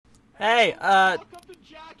Hey, Welcome to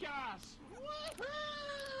Jackass!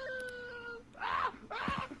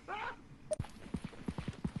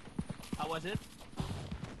 how was it?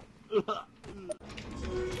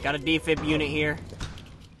 Got a defib unit here.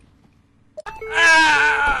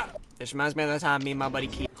 Ah! This reminds me of the time me and my buddy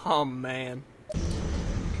Keith. Oh man.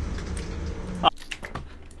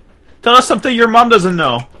 Tell us something your mom doesn't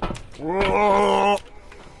know.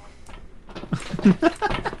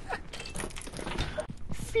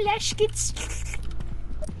 Flesh gets.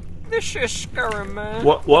 This is scary, man.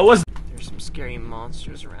 What was? There's some scary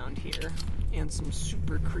monsters around here, and some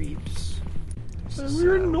super creeps. There's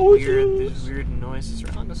Weird noises. There's weird noises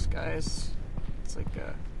around us, guys. It's like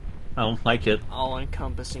a I don't like it.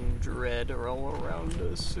 all-encompassing dread are all around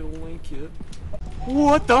us. I don't like it.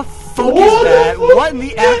 What the fuck is that? What in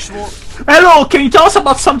the actual? Hello, can you tell us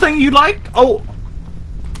about something you like? Oh,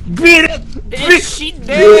 beat it! Is she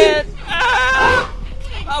dead? Ah!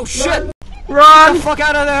 Oh shit! Run! Get the fuck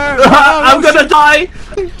out of there! I'm gonna die!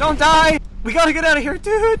 Don't die! We gotta get out of here,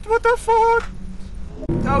 dude! What the fuck?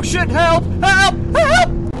 Oh shit! Help! Help! Help!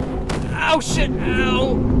 Oh shit!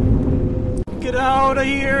 Ow! Get out of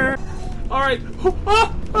here! Alright.